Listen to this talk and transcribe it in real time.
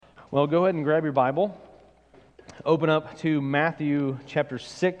Well, go ahead and grab your Bible. Open up to Matthew chapter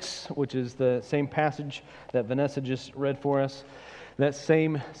 6, which is the same passage that Vanessa just read for us. That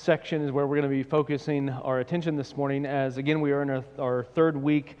same section is where we're going to be focusing our attention this morning, as again we are in our third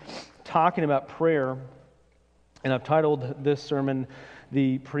week talking about prayer. And I've titled this sermon,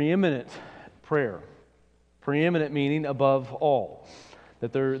 The Preeminent Prayer. Preeminent meaning above all.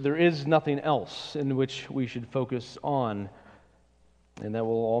 That there is nothing else in which we should focus on. And that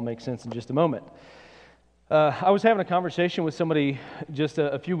will all make sense in just a moment. I was having a conversation with somebody just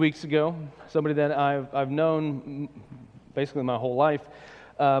a few weeks ago, somebody that I've known basically my whole life,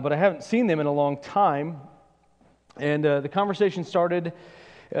 but I haven't seen them in a long time. And the conversation started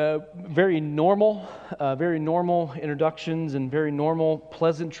very normal introductions and very normal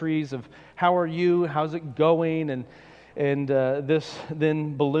pleasantries of how are you, how's it going, and this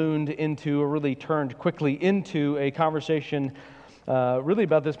then ballooned into, or really turned quickly into a conversation really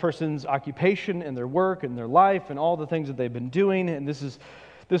about this person's occupation and their work and their life and all the things that they've been doing. And this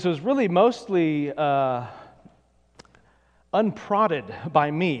was really mostly unprodded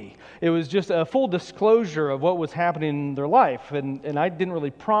by me. It was just a full disclosure of what was happening in their life. And I didn't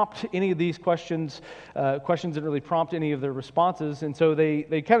really prompt any of these questions. Questions didn't really prompt any of their responses. And so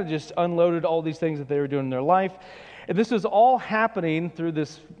they kind of just unloaded all these things that they were doing in their life. And this was all happening through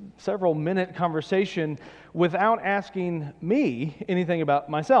this several-minute conversation without asking me anything about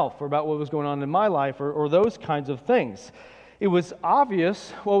myself or about what was going on in my life or those kinds of things. It was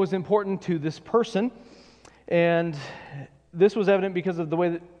obvious what was important to this person, and this was evident because of the way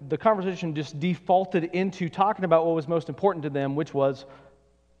that the conversation just defaulted into talking about what was most important to them, which was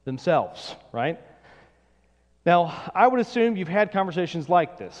themselves, right? Now, I would assume you've had conversations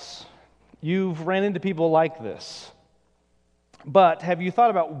like this. You've ran into people like this. But have you thought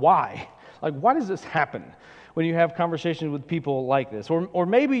about why? Like, why does this happen when you have conversations with people like this? Or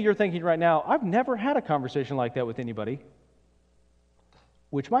maybe you're thinking right now, I've never had a conversation like that with anybody.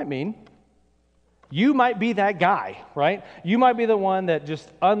 Which might mean you might be that guy, right? You might be the one that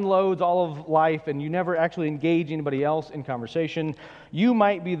just unloads all of life and you never actually engage anybody else in conversation. You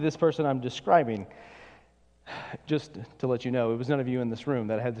might be this person I'm describing. Just to let you know, it was none of you in this room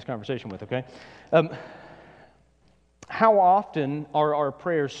that I had this conversation with, okay? How often are our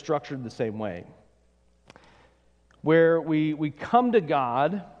prayers structured the same way? Where we come to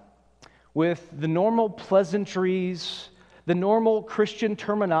God with the normal pleasantries, the normal Christian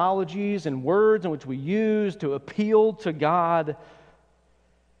terminologies and words in which we use to appeal to God.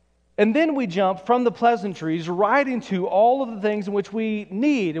 And then we jump from the pleasantries right into all of the things in which we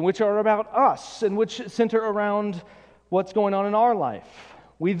need, and which are about us, and which center around what's going on in our life.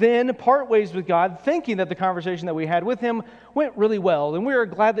 We then part ways with God, thinking that the conversation that we had with Him went really well, and we are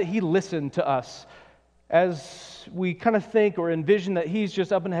glad that He listened to us, as we kind of think or envision that He's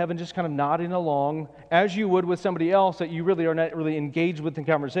just up in heaven, just kind of nodding along, as you would with somebody else that you really are not really engaged with in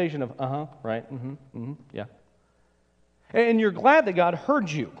conversation of, right, yeah. And you're glad that God heard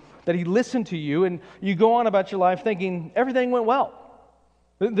you, that He listened to you, and you go on about your life thinking everything went well.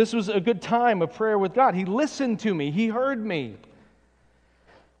 This was a good time of prayer with God. He listened to me. He heard me.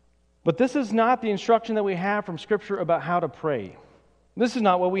 But this is not the instruction that we have from Scripture about how to pray. This is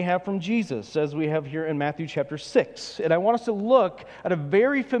not what we have from Jesus, as we have here in Matthew chapter 6. And I want us to look at a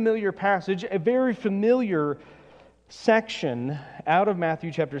very familiar passage, a very familiar section out of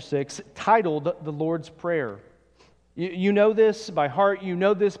Matthew chapter 6, titled the Lord's Prayer. You know this by heart, you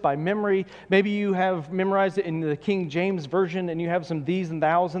know this by memory. Maybe you have memorized it in the King James Version and you have some these and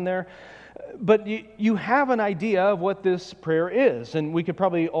thous in there. But you have an idea of what this prayer is, and we could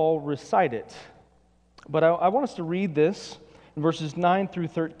probably all recite it. But I want us to read this in verses 9 through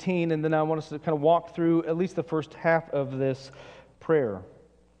 13, and then I want us to kind of walk through at least the first half of this prayer.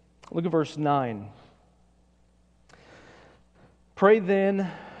 Look at verse 9. Pray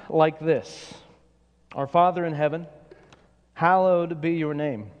then like this: Our Father in heaven, hallowed be your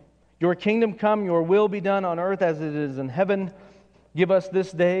name. Your kingdom come, your will be done on earth as it is in heaven. Give us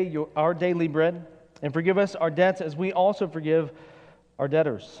this day our daily bread, and forgive us our debts as we also forgive our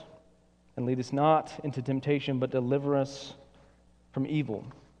debtors. And lead us not into temptation, but deliver us from evil.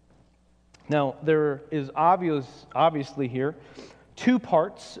 Now, there is obviously here two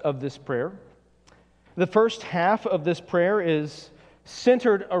parts of this prayer. The first half of this prayer is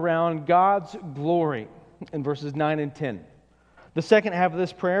centered around God's glory in verses 9 and 10. The second half of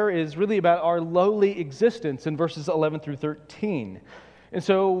this prayer is really about our lowly existence in verses 11 through 13. And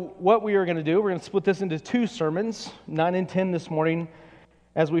so what we are going to do, we're going to split this into two sermons, 9 and 10 this morning,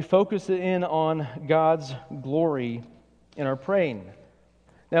 as we focus in on God's glory in our praying.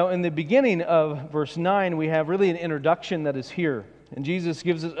 Now, in the beginning of verse 9, we have really an introduction that is here. And Jesus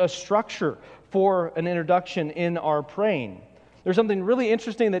gives us a structure for an introduction in our praying. There's something really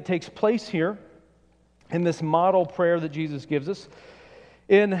interesting that takes place here in this model prayer that Jesus gives us.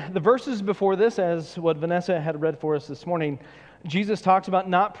 In the verses before this, as what Vanessa had read for us this morning, Jesus talks about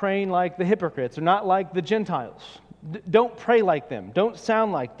not praying like the hypocrites or not like the Gentiles. Don't pray like them. Don't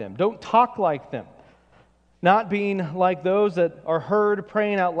sound like them. Don't talk like them. Not being like those that are heard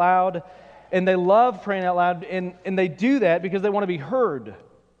praying out loud, and they love praying out loud, and they do that because they want to be heard.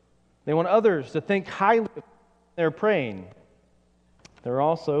 They want others to think highly of their praying. There are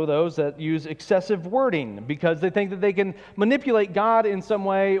also those that use excessive wording because they think that they can manipulate God in some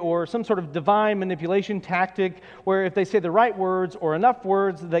way, or some sort of divine manipulation tactic where if they say the right words or enough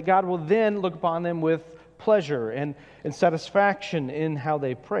words, that God will then look upon them with pleasure and satisfaction in how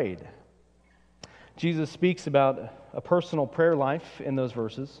they prayed. Jesus speaks about a personal prayer life in those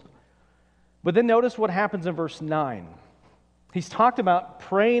verses. But then notice what happens in verse 9. He's talked about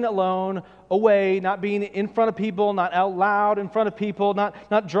praying alone, away, not being in front of people, not out loud in front of people,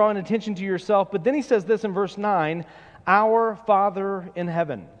 not drawing attention to yourself. But then he says this in verse 9, "Our Father in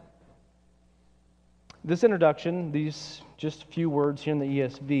heaven." This introduction, these just few words here in the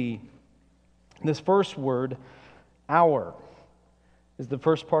ESV, this first word, "our," is the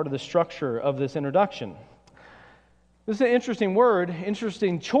first part of the structure of this introduction. This is an interesting word,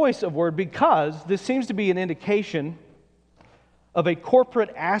 interesting choice of word, because this seems to be an indication of a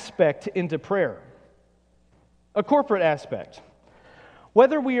corporate aspect into prayer. A corporate aspect.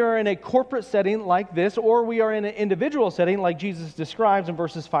 Whether we are in a corporate setting like this, or we are in an individual setting like Jesus describes in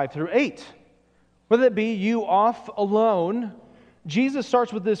verses 5 through 8. Whether it be you off alone, Jesus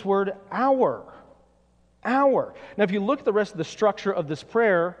starts with this word, our. Our. Now, if you look at the rest of the structure of this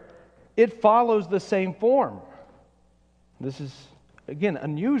prayer, it follows the same form. This is, again,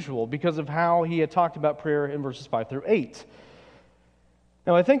 unusual because of how he had talked about prayer in verses 5 through 8.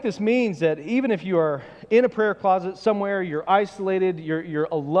 Now, I think this means that even if you are in a prayer closet somewhere, you're isolated, you're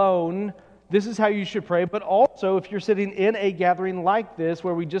alone, this is how you should pray. But also, if you're sitting in a gathering like this,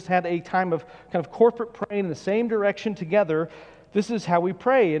 where we just had a time of kind of corporate praying in the same direction together, this is how we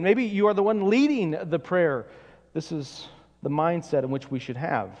pray. And maybe you are the one leading the prayer. This is the mindset in which we should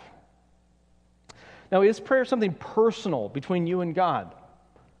have. Now, is prayer something personal between you and God?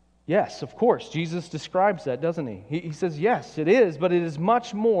 Yes, of course. Jesus describes that, doesn't he? He says, yes, it is, but it is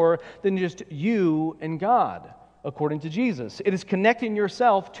much more than just you and God, according to Jesus. It is connecting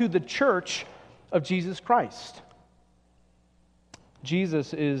yourself to the church of Jesus Christ.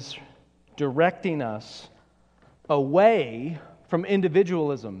 Jesus is directing us away from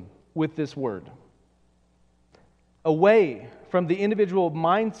individualism with this word. Away from the individual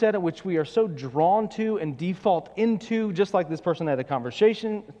mindset at which we are so drawn to and default into, just like this person had a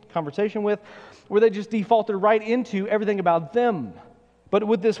conversation with, where they just defaulted right into everything about them. But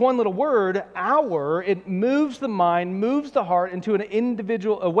with this one little word, our, it moves the mind, moves the heart into an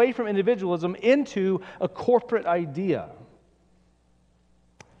individual, away from individualism into a corporate idea.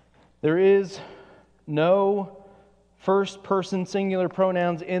 There is no first-person singular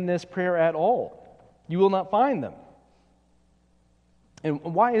pronouns in this prayer at all. You will not find them. And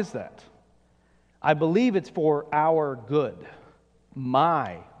why is that? I believe it's for our good,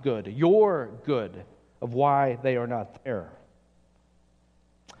 my good, your good, of why they are not there.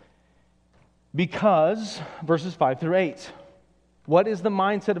 Because, verses 5 through 8, what is the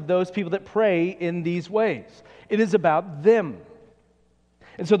mindset of those people that pray in these ways? It is about them.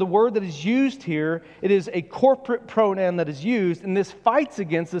 And so the word that is used here, it is a corporate pronoun that is used, and this fights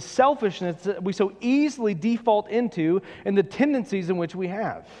against the selfishness that we so easily default into and the tendencies in which we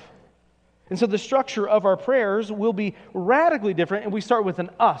have. And so the structure of our prayers will be radically different, and we start with an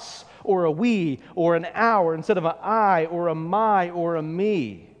us, or a we, or an our, instead of an I, or a my, or a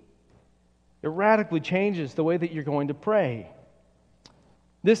me. It radically changes the way that you're going to pray.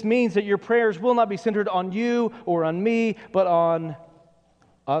 This means that your prayers will not be centered on you or on me, but on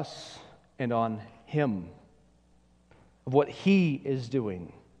us and on Him, of what He is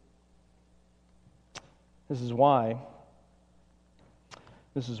doing. This is why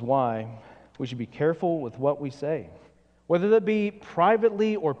we should be careful with what we say, whether that be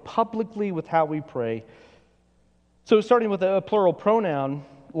privately or publicly with how we pray. So starting with a plural pronoun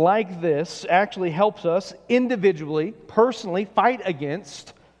like this actually helps us individually, personally, fight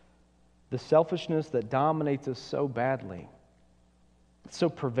against the selfishness that dominates us so badly. It's so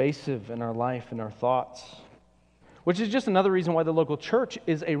pervasive in our life and our thoughts, which is just another reason why the local church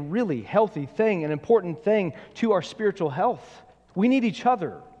is a really healthy thing, an important thing to our spiritual health. We need each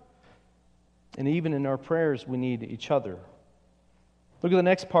other. And even in our prayers, we need each other. Look at the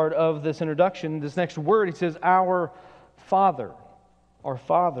next part of this introduction. This next word, he says, our Father. our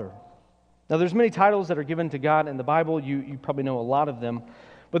Father. Now, there's many titles that are given to God in the Bible. You probably know a lot of them.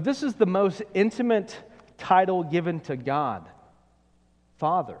 But this is the most intimate title given to God,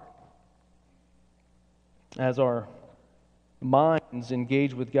 Father. As our minds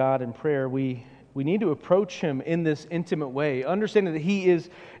engage with God in prayer, we need to approach Him in this intimate way, understanding that He is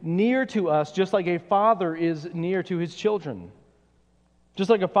near to us just like a father is near to his children. Just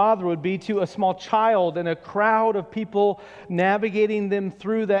like a father would be to a small child and a crowd of people, navigating them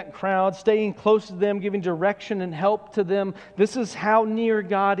through that crowd, staying close to them, giving direction and help to them. This is how near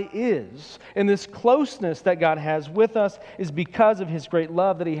God is. And this closeness that God has with us is because of His great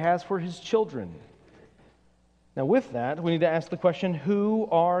love that He has for His children. Now with that, we need to ask the question, who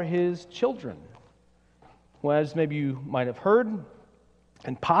are His children? Well, as maybe you might have heard,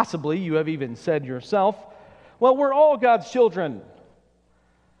 and possibly you have even said yourself, well, we're all God's children.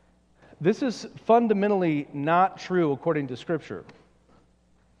 This is fundamentally not true according to Scripture.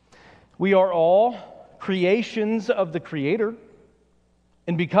 We are all creations of the Creator,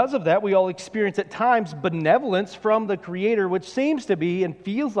 and because of that, we all experience at times benevolence from the Creator, which seems to be and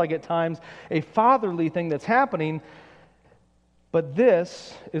feels like at times a fatherly thing that's happening, but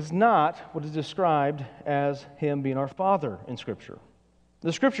this is not what is described as Him being our Father in Scripture.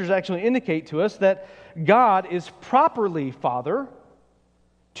 The Scriptures actually indicate to us that God is properly Father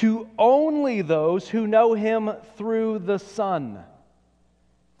to only those who know Him through the Son.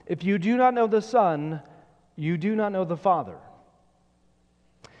 If you do not know the Son, you do not know the Father.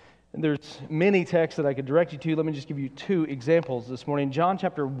 And there's many texts that I could direct you to. Let me just give you two examples this morning. John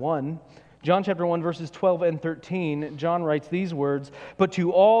chapter 1, verses 12 and 13, John writes these words, "But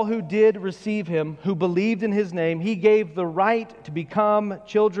to all who did receive Him, who believed in His name, He gave the right to become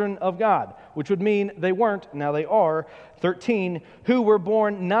children of God," which would mean they weren't, now they are. 13, "Who were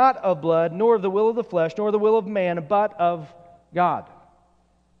born not of blood, nor of the will of the flesh, nor the will of man, but of God."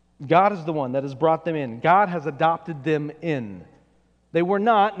 God is the one that has brought them in. God has adopted them in. They were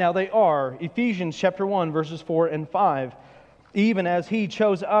not, now they are. Ephesians chapter 1, verses 4 and 5. "Even as He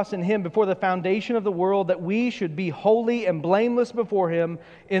chose us in Him before the foundation of the world, that we should be holy and blameless before Him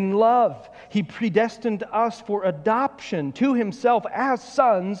in love. He predestined us for adoption to Himself as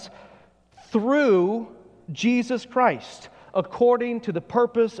sons through Jesus Christ, according to the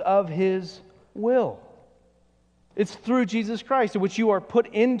purpose of His will." It's through Jesus Christ in which you are put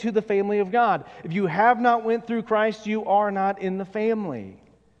into the family of God. If you have not went through Christ, you are not in the family.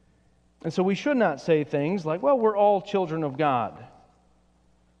 And so we should not say things like, well, we're all children of God.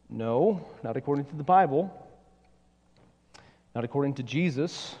 No, not according to the Bible. Not according to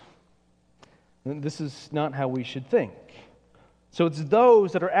Jesus. This is not how we should think. So it's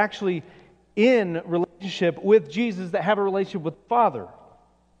those that are actually in relationship with Jesus that have a relationship with the Father.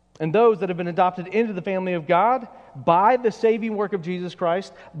 And those that have been adopted into the family of God by the saving work of Jesus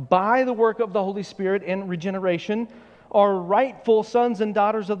Christ, by the work of the Holy Spirit in regeneration, are rightful sons and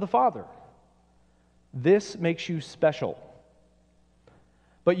daughters of the Father. This makes you special.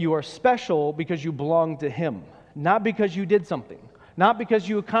 But you are special because you belong to Him, not because you did something, not because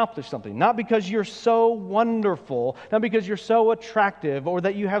you accomplished something, not because you're so wonderful, not because you're so attractive, or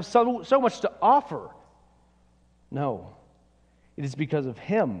that you have so much to offer. No, it is because of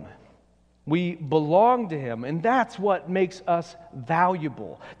Him. We belong to Him, and that's what makes us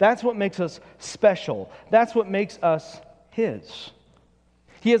valuable. That's what makes us special. That's what makes us His.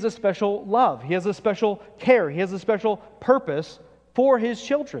 He has a special love. He has a special care. He has a special purpose for His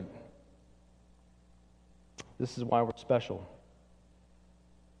children. This is why we're special.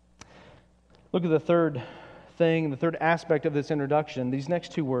 Look at the third thing, the third aspect of this introduction, these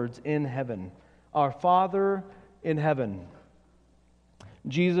next two words, in heaven. Our Father in heaven.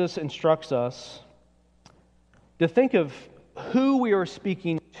 Jesus instructs us to think of who we are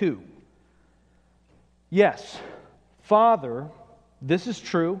speaking to. Yes, Father, this is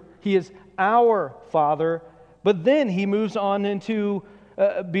true. He is our Father, but then He moves on into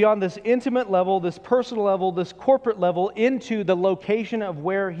beyond this intimate level, this personal level, this corporate level, into the location of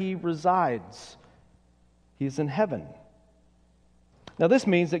where He resides. He is in heaven. Now, this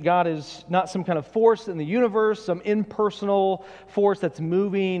means that God is not some kind of force in the universe, some impersonal force that's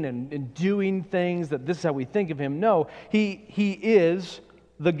moving and doing things, that this is how we think of Him. No, He is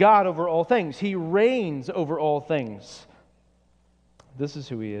the God over all things. He reigns over all things. This is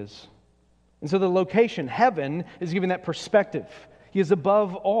who He is. And so the location, heaven, is giving that perspective. He is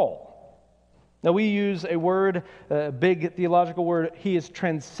above all. Now, we use a word, a big theological word, He is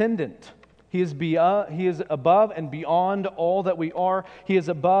transcendent. He is above and beyond all that we are. He is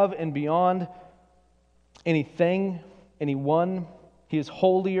above and beyond anything, anyone. He is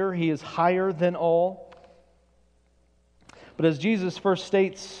holier. He is higher than all. But as Jesus first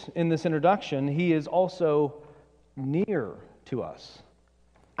states in this introduction, he is also near to us,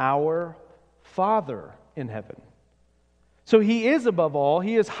 our Father in heaven. So he is above all,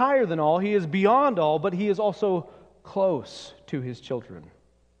 he is higher than all, he is beyond all, but he is also close to his children.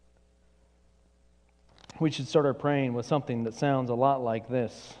 We should start our praying with something that sounds a lot like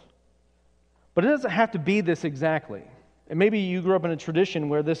this. But it doesn't have to be this exactly. And maybe you grew up in a tradition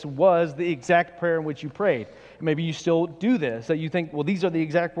where this was the exact prayer in which you prayed. And maybe you still do this, that you think, well, these are the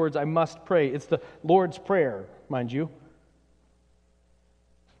exact words I must pray. It's the Lord's Prayer, mind you.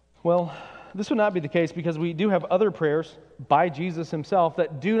 Well, this would not be the case because we do have other prayers by Jesus himself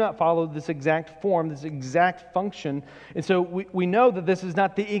that do not follow this exact form, this exact function. And so we know that this is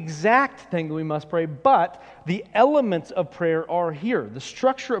not the exact thing that we must pray, but the elements of prayer are here. The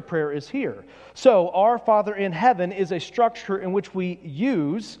structure of prayer is here. So our Father in heaven is a structure in which we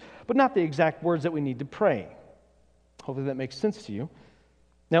use, but not the exact words that we need to pray. Hopefully that makes sense to you.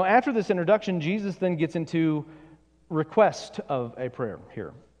 Now, after this introduction, Jesus then gets into request of a prayer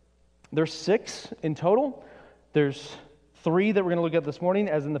here. There's 6 in total. There's 3 that we're going to look at this morning,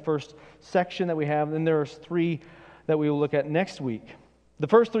 as in the first section that we have. And then there's 3 that we will look at next week. The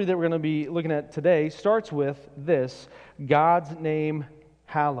first 3 that we're going to be looking at today starts with this: God's name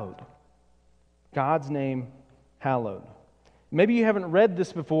hallowed. God's name hallowed. Maybe you haven't read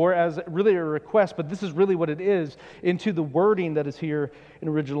this before as really a request, but this is really what it is into the wording that is here in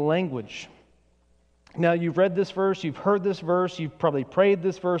original language. Now, you've read this verse, you've heard this verse, you've probably prayed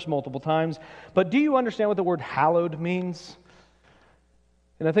this verse multiple times, but do you understand what the word hallowed means?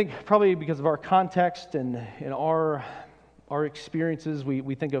 And I think probably because of our context and in our experiences,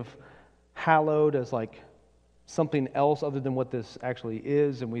 we think of hallowed as like something else other than what this actually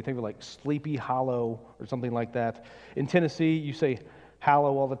is, and we think of like Sleepy Hollow or something like that. In Tennessee, you say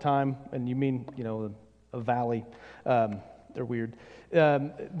hallow all the time, and you mean, a valley. They're weird.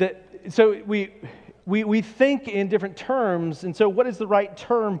 So we think in different terms, and so what is the right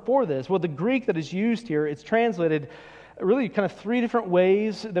term for this? Well, the Greek that is used here, it's translated really kind of 3 different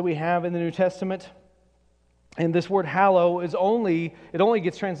ways that we have in the New Testament. And this word hallow only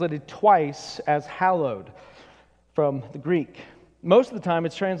gets translated twice as hallowed from the Greek. Most of the time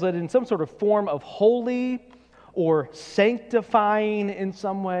it's translated in some sort of form of holy or sanctifying in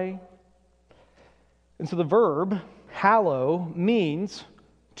some way. And so the verb hallow means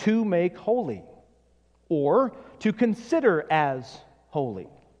to make holy or to consider as holy.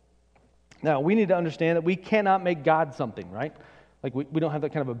 Now, we need to understand that we cannot make God something, right? Like we don't have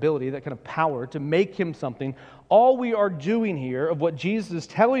that kind of ability, that kind of power to make him something. All we are doing here, of what Jesus is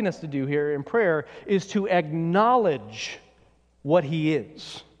telling us to do here in prayer, is to acknowledge what he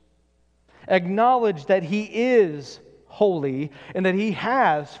is. Acknowledge that he is holy and that he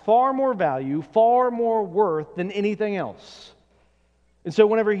has far more value, far more worth than anything else. And so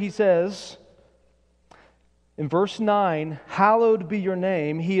whenever he says, in verse 9, hallowed be your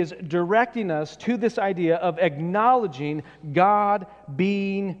name, he is directing us to this idea of acknowledging God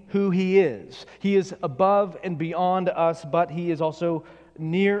being who he is. He is above and beyond us, but he is also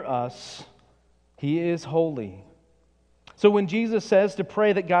near us. He is holy. So when Jesus says to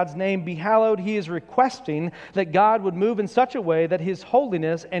pray that God's name be hallowed, he is requesting that God would move in such a way that his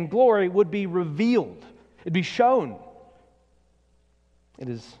holiness and glory would be revealed. It'd be shown. It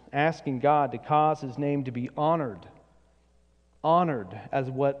is asking God to cause his name to be honored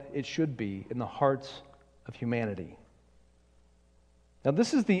as what it should be in the hearts of humanity. Now,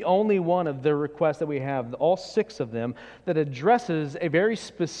 this is the only one of the requests that we have, all 6 of them, that addresses a very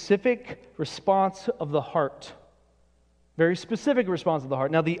specific response of the heart. Very specific response of the heart.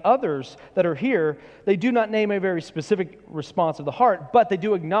 Now, the others that are here, they do not name a very specific response of the heart, but they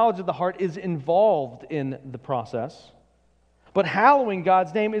do acknowledge that the heart is involved in the process. But hallowing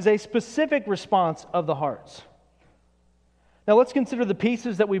God's name is a specific response of the heart. Now let's consider the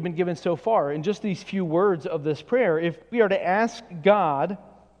pieces that we've been given so far in just these few words of this prayer. If we are to ask God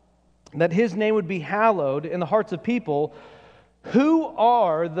that his name would be hallowed in the hearts of people, who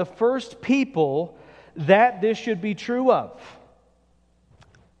are the first people that this should be true of?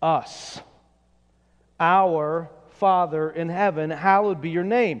 Us. Our Father in heaven, hallowed be your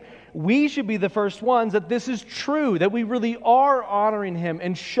name. We should be the first ones that this is true, that we really are honoring him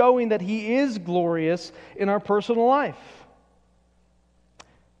and showing that he is glorious in our personal life.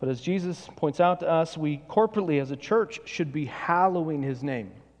 But as Jesus points out to us, we corporately as a church should be hallowing his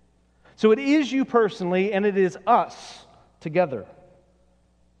name. So it is you personally and it is us together.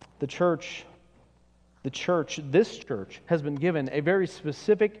 This church has been given a very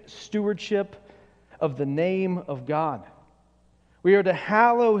specific stewardship of the name of God. We are to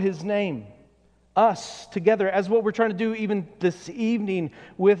hallow his name, us together, as what we're trying to do even this evening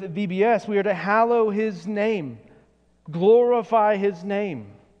with VBS. We are to hallow His name, glorify His name.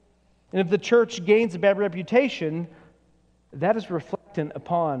 And if the church gains a bad reputation, that is reflectant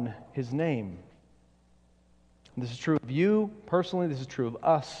upon His name. This is true of you personally. This is true of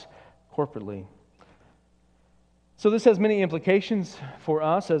us corporately. So this has many implications for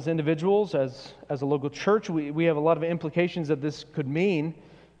us as individuals, as a local church. We have a lot of implications that this could mean.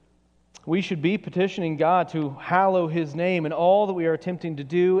 We should be petitioning God to hallow His name in all that we are attempting to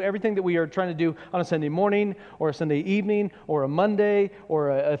do, everything that we are trying to do on a Sunday morning or a Sunday evening or a Monday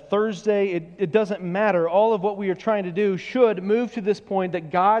or a Thursday. It doesn't matter. All of what we are trying to do should move to this point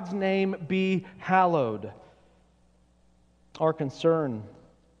that God's name be hallowed. Our concern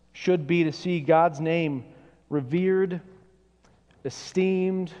should be to see God's name revered,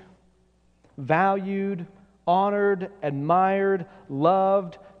 esteemed, valued, honored, admired,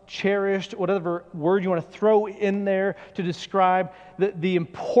 loved, cherished, whatever word you want to throw in there to describe the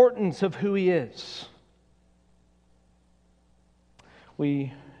importance of who He is.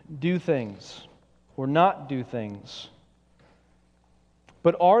 We do things or not do things,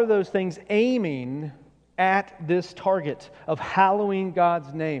 but are those things aiming at this target of hallowing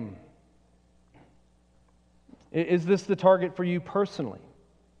God's name? Is this the target for you personally?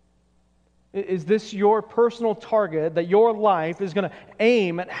 Is this your personal target that your life is going to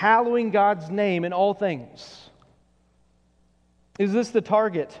aim at hallowing God's name in all things? Is this the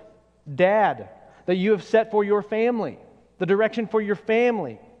target, Dad, that you have set for your family, the direction for your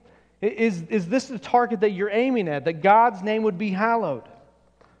family? Is this the target that you're aiming at, that God's name would be hallowed?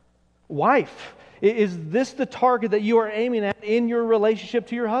 Wife, is this the target that you are aiming at in your relationship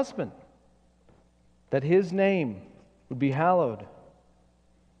to your husband? That His name would be hallowed.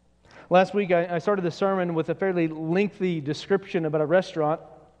 Last week, I started the sermon with a fairly lengthy description about a restaurant.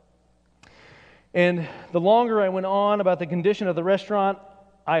 And the longer I went on about the condition of the restaurant,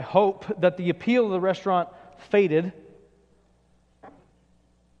 I hope that the appeal of the restaurant faded.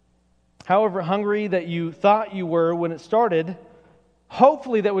 However hungry that you thought you were when it started,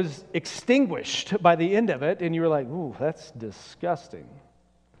 hopefully that was extinguished by the end of it, and you were like, ooh, that's disgusting.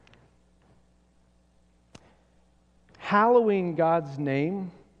 Hallowing God's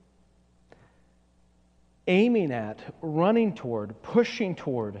name, aiming at, running toward, pushing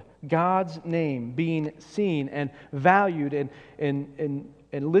toward God's name being seen and valued and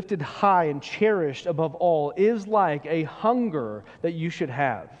lifted high and cherished above all is like a hunger that you should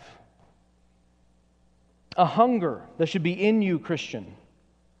have. A hunger that should be in you, Christian.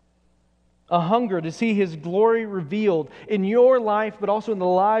 A hunger to see His glory revealed in your life, but also in the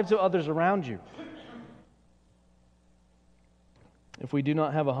lives of others around you. If we do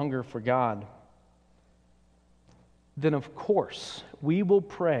not have a hunger for God, then of course we will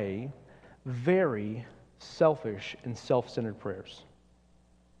pray very selfish and self-centered prayers.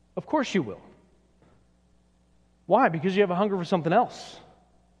 Of course you will. Why? Because you have a hunger for something else.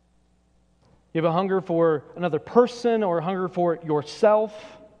 You have a hunger for another person or a hunger for yourself.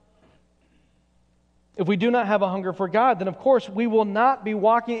 If we do not have a hunger for God, then of course we will not be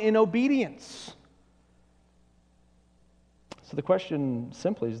walking in obedience. So the question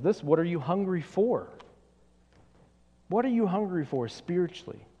simply is this: what are you hungry for? What are you hungry for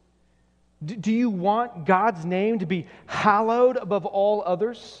spiritually? Do you want God's name to be hallowed above all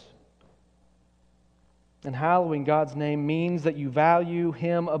others? And hallowing God's name means that you value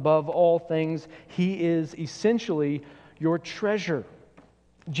Him above all things. He is essentially your treasure.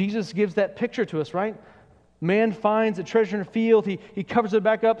 Jesus gives that picture to us, right? Man finds a treasure in a field. He covers it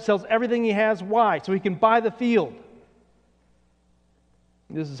back up, sells everything he has. Why? So he can buy the field.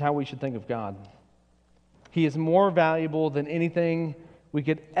 This is how we should think of God. He is more valuable than anything we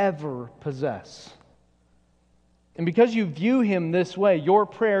could ever possess. And because you view Him this way, your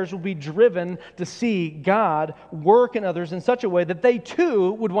prayers will be driven to see God work in others in such a way that they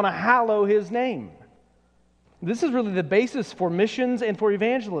too would want to hallow His name. This is really the basis for missions and for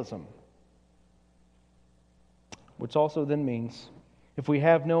evangelism. Which also then means if we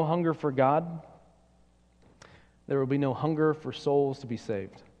have no hunger for God, there will be no hunger for souls to be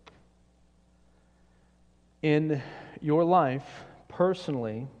saved. In your life,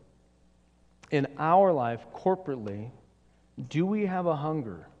 personally, in our life, corporately, do we have a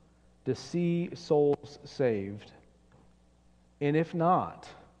hunger to see souls saved? And if not,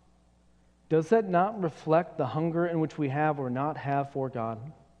 does that not reflect the hunger in which we have or not have for God?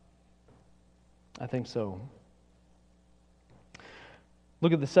 I think so.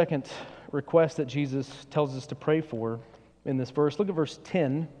 Look at the second request that Jesus tells us to pray for in this verse. Look at verse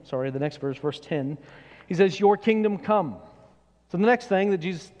 10. The next verse, verse 10. He says, "Your kingdom come." So the next thing that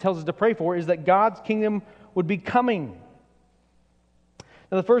Jesus tells us to pray for is that God's kingdom would be coming.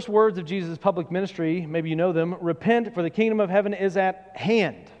 Now, the first words of Jesus' public ministry, maybe you know them: repent, for the kingdom of heaven is at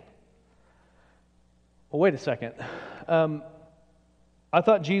hand. Well, wait a second. I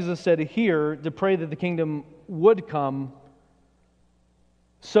thought Jesus said here to pray that the kingdom would come.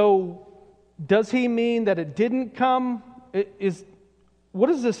 So, does he mean that it didn't come? What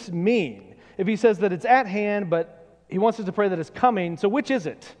does this mean? If he says that it's at hand, but he wants us to pray that it's coming, so which is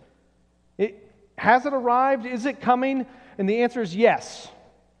it? Has it arrived? Is it coming? And the answer is yes.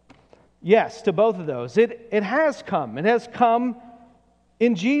 Yes, to both of those. It has come. It has come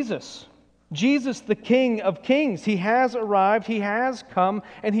in Jesus. Jesus, the King of Kings. He has arrived, He has come,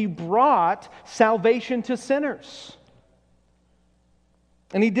 and He brought salvation to sinners.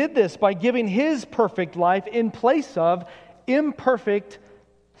 And He did this by giving His perfect life in place of imperfect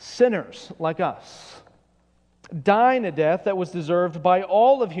sinners like us, dying a death that was deserved by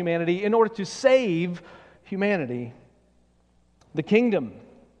all of humanity in order to save humanity. The kingdom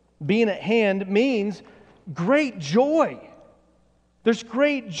being at hand means great joy. There's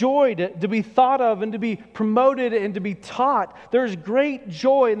great joy to be thought of and to be promoted and to be taught. There's great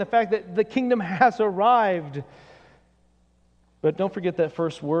joy in the fact that the kingdom has arrived. But don't forget that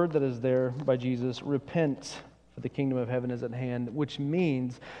first word that is there by Jesus: repent, for the kingdom of heaven is at hand, which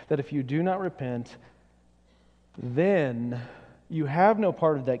means that if you do not repent, then you have no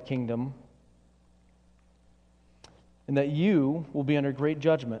part of that kingdom, and that you will be under great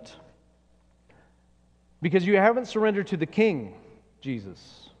judgment. Because you haven't surrendered to the King,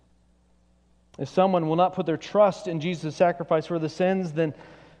 Jesus. If someone will not put their trust in Jesus' sacrifice for the sins, then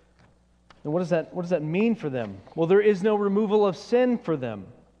what does that mean for them? Well, there is no removal of sin for them.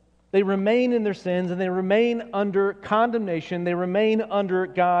 They remain in their sins, and they remain under condemnation. They remain under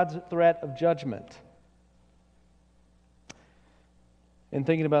God's threat of judgment. In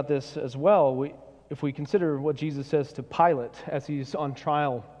thinking about this as well, if we consider what Jesus says to Pilate as he's on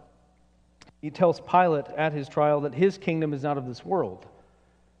trial, he tells Pilate at his trial that his kingdom is not of this world.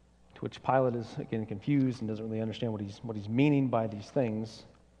 To which Pilate is, again, confused and doesn't really understand what he's meaning by these things.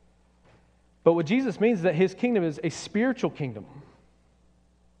 But what Jesus means is that his kingdom is a spiritual kingdom.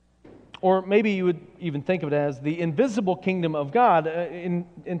 Or maybe you would even think of it as the invisible kingdom of God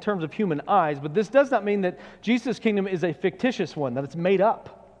in terms of human eyes. But this does not mean that Jesus' kingdom is a fictitious one, that it's made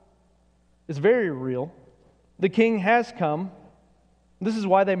up. It's very real. The king has come. This is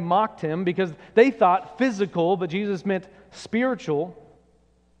why they mocked him, because they thought physical, but Jesus meant spiritual.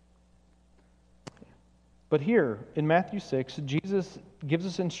 But here in Matthew 6, Jesus gives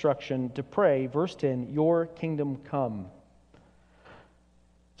us instruction to pray, verse 10, your kingdom come.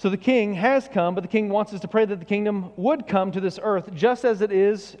 So the king has come, but the king wants us to pray that the kingdom would come to this earth, just as it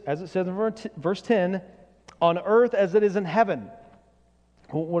is, as it says in verse 10, on earth as it is in heaven.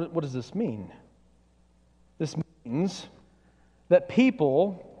 What does this mean? This means that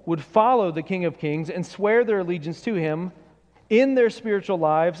people would follow the King of Kings and swear their allegiance to Him in their spiritual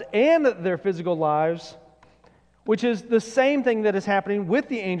lives and their physical lives, which is the same thing that is happening with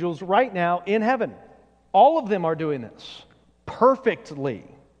the angels right now in heaven. All of them are doing this perfectly.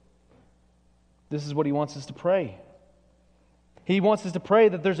 This is what He wants us to pray. He wants us to pray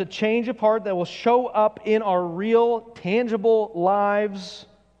that there's a change of heart that will show up in our real, tangible lives.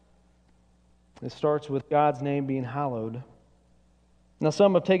 It starts with God's name being hallowed. Now,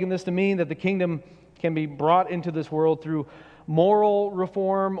 some have taken this to mean that the kingdom can be brought into this world through moral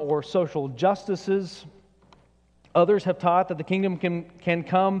reform or social justices. Others have taught that the kingdom can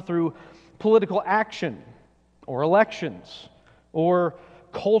come through political action or elections or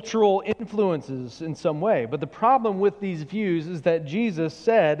cultural influences in some way. But the problem with these views is that Jesus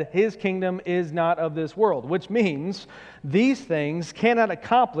said His kingdom is not of this world, which means these things cannot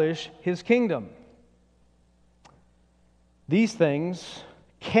accomplish His kingdom. These things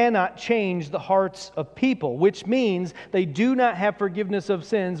cannot change the hearts of people, which means they do not have forgiveness of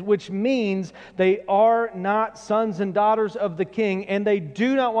sins, which means they are not sons and daughters of the King, and they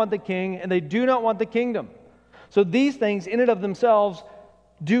do not want the King, and they do not want the kingdom. So these things in and of themselves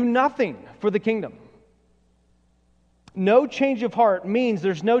do nothing for the kingdom. No change of heart means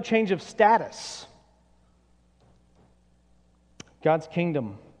there's no change of status. God's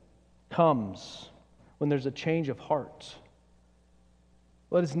kingdom comes when there's a change of heart.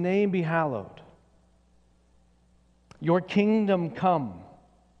 Let His name be hallowed. Your kingdom come.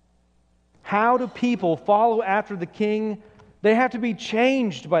 How do people follow after the King? They have to be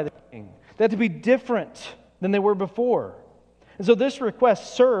changed by the King. They have to be different than they were before. And so this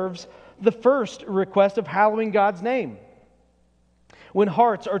request serves the first request of hallowing God's name. when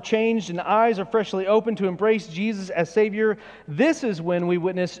hearts are changed and eyes are freshly opened to embrace Jesus as Savior, this is when we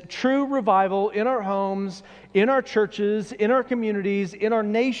witness true revival in our homes, in our churches, in our communities, in our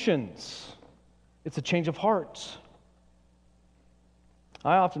nations. It's a change of heart.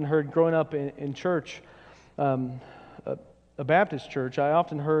 I often heard growing up in church, a Baptist church, I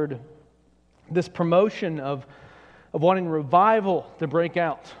often heard this promotion of wanting revival to break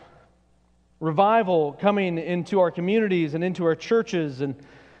out. Revival coming into our communities and into our churches. And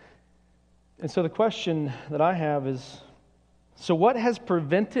so the question that I have is, so what has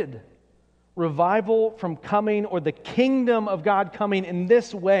prevented revival from coming, or the kingdom of God coming in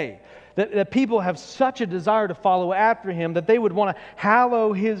this way? That people have such a desire to follow after Him that they would want to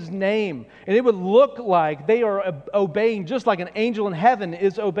hallow His name. And it would look like they are obeying just like an angel in heaven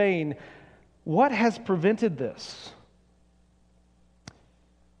is obeying. What has prevented this?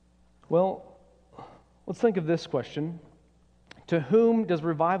 Well, let's think of this question. To whom does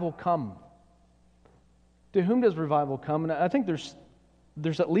revival come? To whom does revival come? And I think there's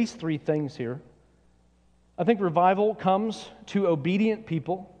at least three things here. I think revival comes to obedient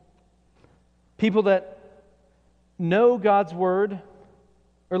people. People that know God's word,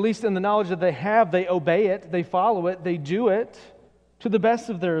 or at least in the knowledge that they have, they obey it, they follow it, they do it to the best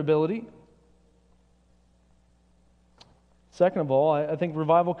of their ability. Second of all, I think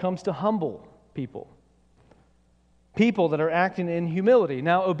revival comes to humble people. People that are acting in humility.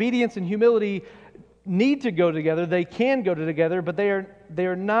 Now, obedience and humility need to go together. They can go together, but they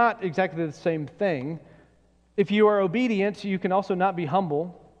are not exactly the same thing. If you are obedient, you can also not be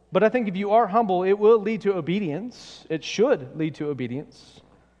humble. But I think if you are humble, it will lead to obedience. It should lead to obedience.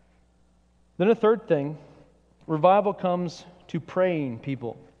 Then a third thing, revival comes to praying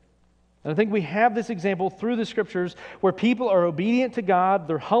people. And I think we have this example through the Scriptures where people are obedient to God,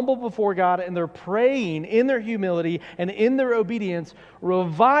 they're humble before God, and they're praying in their humility and in their obedience.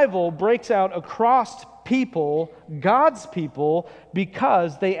 Revival breaks out across people, God's people,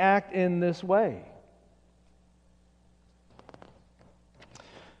 because they act in this way.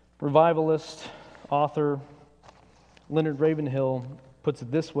 Revivalist, author Leonard Ravenhill puts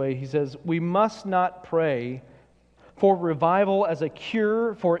it this way. He says, "We must not pray for revival as a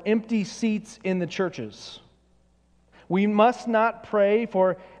cure for empty seats in the churches. We must not pray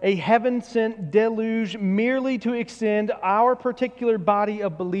for a heaven-sent deluge merely to extend our particular body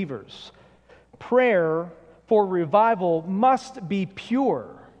of believers. Prayer for revival must be pure."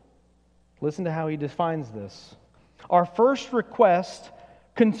 Listen to how he defines this. "Our first request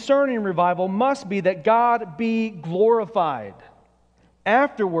concerning revival must be that God be glorified.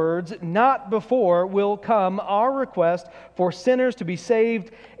 Afterwards, not before, will come our request for sinners to be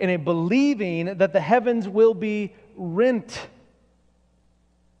saved in a believing that the heavens will be rent."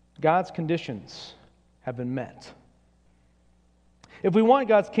 God's conditions have been met. If we want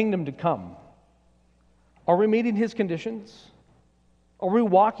God's kingdom to come, are we meeting His conditions? Are we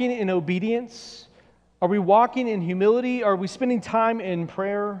walking in obedience? Are we walking in humility? Are we spending time in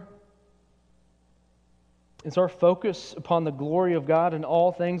prayer? Is our focus upon the glory of God in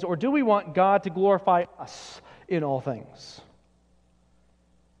all things, or do we want God to glorify us in all things?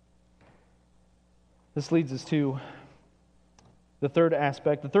 This leads us to the third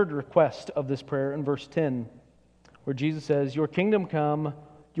aspect, the third request of this prayer in verse 10, where Jesus says, "Your kingdom come,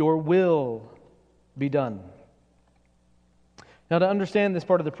 your will be done." Now, to understand this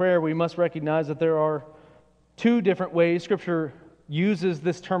part of the prayer, we must recognize that there are two different ways Scripture uses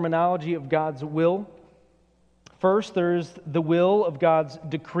this terminology of God's will. First, there's the will of God's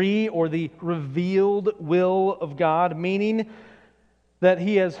decree, or the revealed will of God, meaning that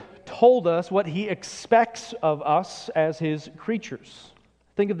He has told us what He expects of us as His creatures.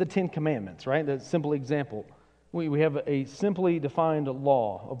 Think of the Ten Commandments, right? That's a simple example. We have a simply defined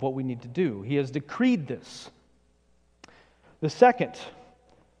law of what we need to do. He has decreed this. The second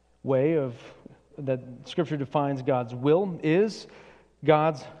way that Scripture defines God's will is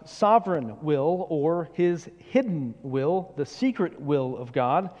God's sovereign will, or His hidden will, the secret will of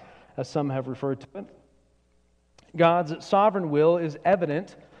God, as some have referred to it. God's sovereign will is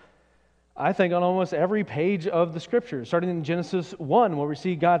evident, I think, on almost every page of the Scriptures, starting in Genesis 1, where we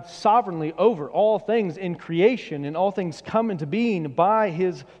see God sovereignly over all things in creation, and all things come into being by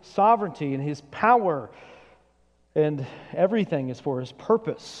His sovereignty and His power. And everything is for His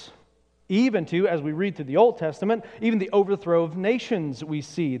purpose. Even to, as we read through the Old Testament, even the overthrow of nations we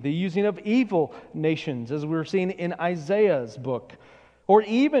see, the using of evil nations, as we're seeing in Isaiah's book, or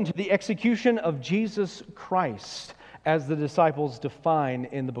even to the execution of Jesus Christ, as the disciples define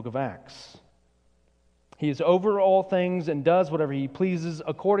in the book of Acts. He is over all things and does whatever He pleases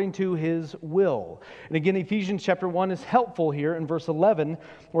according to His will. And again, Ephesians chapter 1 is helpful here in verse 11,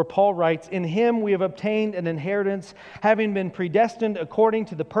 where Paul writes, "In Him we have obtained an inheritance, having been predestined according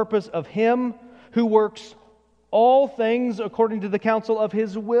to the purpose of Him who works all things according to the counsel of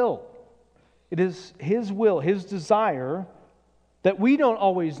His will." It is His will, His desire, that we don't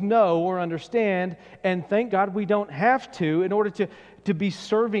always know or understand, and thank God we don't have to in order to be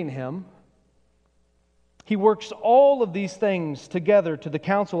serving Him. He works all of these things together to the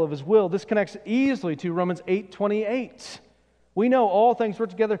counsel of His will. This connects easily to Romans 8:28. We know all things work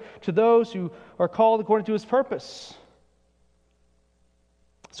together to those who are called according to His purpose.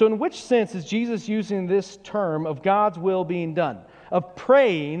 So in which sense is Jesus using this term of God's will being done, of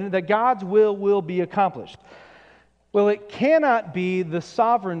praying that God's will be accomplished? Well, it cannot be the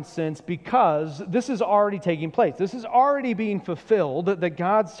sovereign sense, because this is already taking place. This is already being fulfilled, that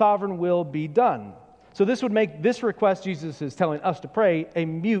God's sovereign will be done. So this would make this request Jesus is telling us to pray a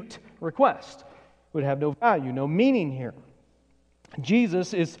mute request. It would have no value, no meaning here.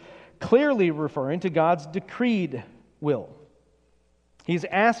 Jesus is clearly referring to God's decreed will. He's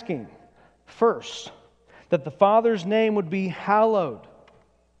asking, first, that the Father's name would be hallowed.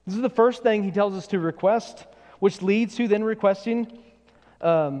 This is the first thing He tells us to request, which leads to then requesting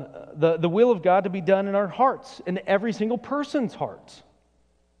the will of God to be done in our hearts, in every single person's hearts.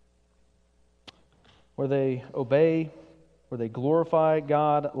 Where they obey, where they glorify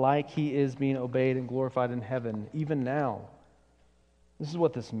God like He is being obeyed and glorified in heaven, even now. This is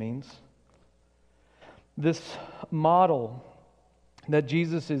what this means. This model that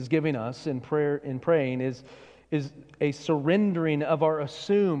Jesus is giving us in prayer, in praying, is a surrendering of our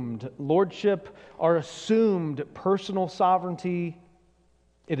assumed lordship, our assumed personal sovereignty.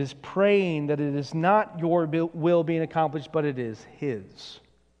 It is praying that it is not your will being accomplished, but it is His.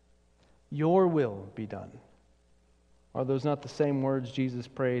 Your will be done. Are those not the same words Jesus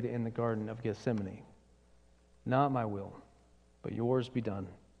prayed in the Garden of Gethsemane? Not my will, but yours be done.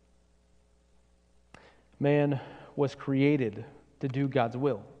 Man was created to do God's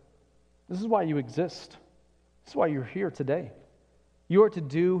will. This is why you exist. This is why you're here today. You are to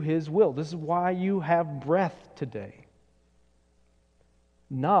do His will. This is why you have breath today.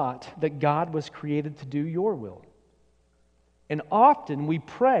 Not that God was created to do your will. And often we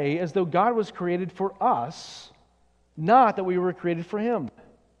pray as though God was created for us, not that we were created for Him.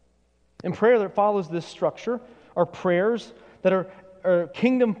 And prayer that follows this structure are prayers that are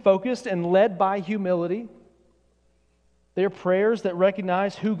kingdom-focused and led by humility. They are prayers that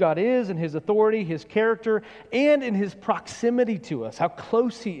recognize who God is and His authority, His character, and in His proximity to us, how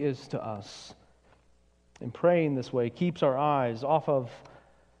close He is to us. And praying this way keeps our eyes off of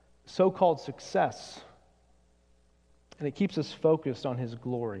so-called success, and it keeps us focused on His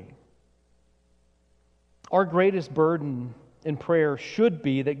glory. Our greatest burden in prayer should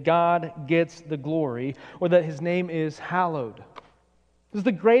be that God gets the glory, or that His name is hallowed. This is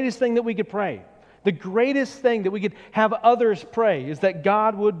the greatest thing that we could pray. The greatest thing that we could have others pray is that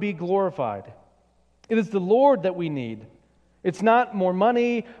God would be glorified. It is the Lord that we need. It's not more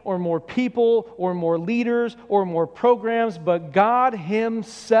money or more people or more leaders or more programs, but God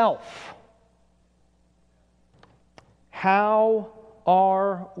Himself. How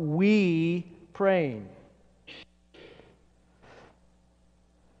are we praying?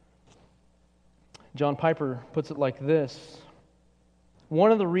 John Piper puts it like this: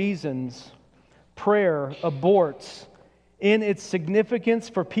 one of the reasons prayer aborts in its significance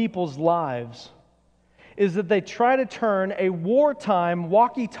for people's lives is that they try to turn a wartime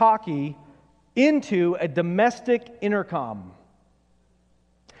walkie-talkie into a domestic intercom.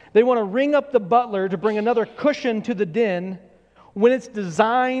 They want to ring up the butler to bring another cushion to the den when it's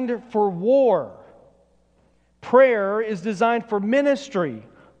designed for war. Prayer is designed for ministry,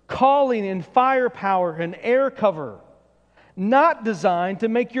 calling and firepower and air cover, not designed to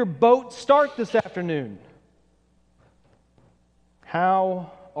make your boat start this afternoon.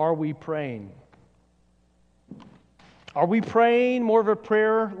 How are we praying? Are we praying more of a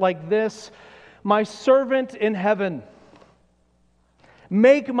prayer like this? My servant in heaven,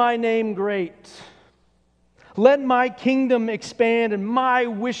 make my name great. Let my kingdom expand and my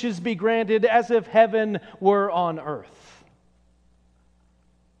wishes be granted as if heaven were on earth.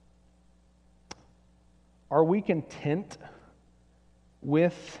 Are we content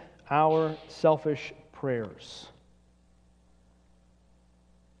with our selfish prayers?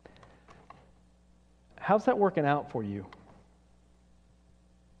 How's that working out for you?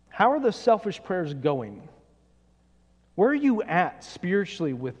 How are those selfish prayers going? Where are you at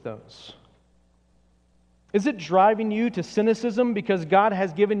spiritually with those? Is it driving you to cynicism because God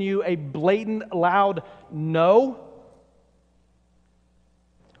has given you a blatant, loud no?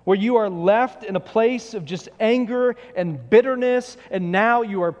 Where you are left in a place of just anger and bitterness, and now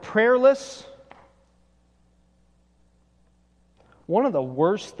you are prayerless? One of the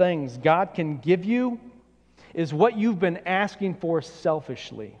worst things God can give you is what you've been asking for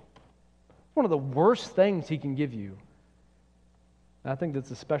selfishly. One of the worst things He can give you. And I think that's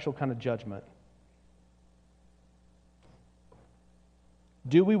a special kind of judgment.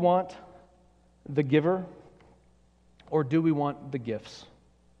 Do we want the giver, or do we want the gifts?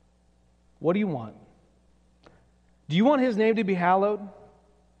 What do you want? Do you want His name to be hallowed?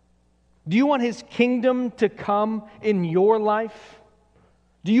 Do you want His kingdom to come in your life?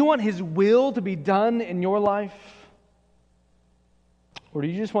 Do you want His will to be done in your life? Or do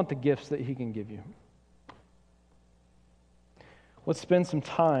you just want the gifts that He can give you? Let's spend some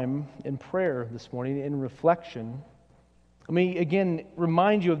time in prayer this morning, in reflection. Let me again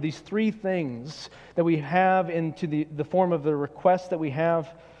remind you of these three things that we have into the form of the request that we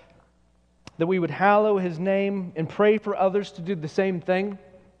have, that we would hallow His name and pray for others to do the same thing,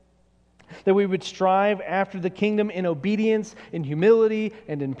 that we would strive after the kingdom in obedience, in humility,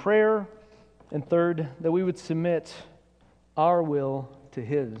 and in prayer, and third, that we would submit our will to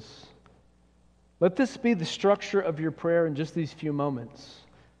His. Let this be the structure of your prayer in just these few moments.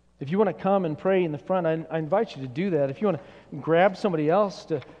 If you want to come and pray in the front, I invite you to do that. If you want to grab somebody else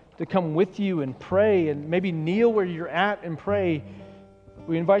to come with you and pray, and maybe kneel where you're at and pray,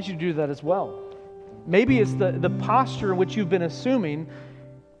 we invite you to do that as well. Maybe it's the posture in which you've been assuming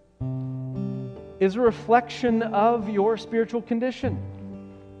is a reflection of your spiritual condition.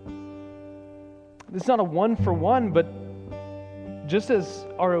 It's not a one-for-one, but just as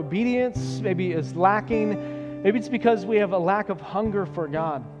our obedience maybe is lacking, maybe it's because we have a lack of hunger for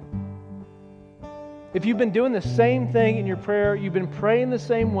God. If you've been doing the same thing in your prayer, you've been praying the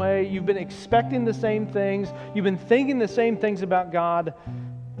same way, you've been expecting the same things, you've been thinking the same things about God,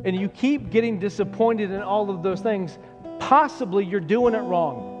 and you keep getting disappointed in all of those things, possibly you're doing it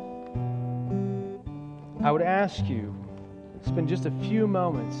wrong. I would ask you to spend just a few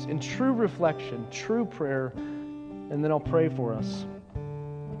moments in true reflection, true prayer, and then I'll pray for us.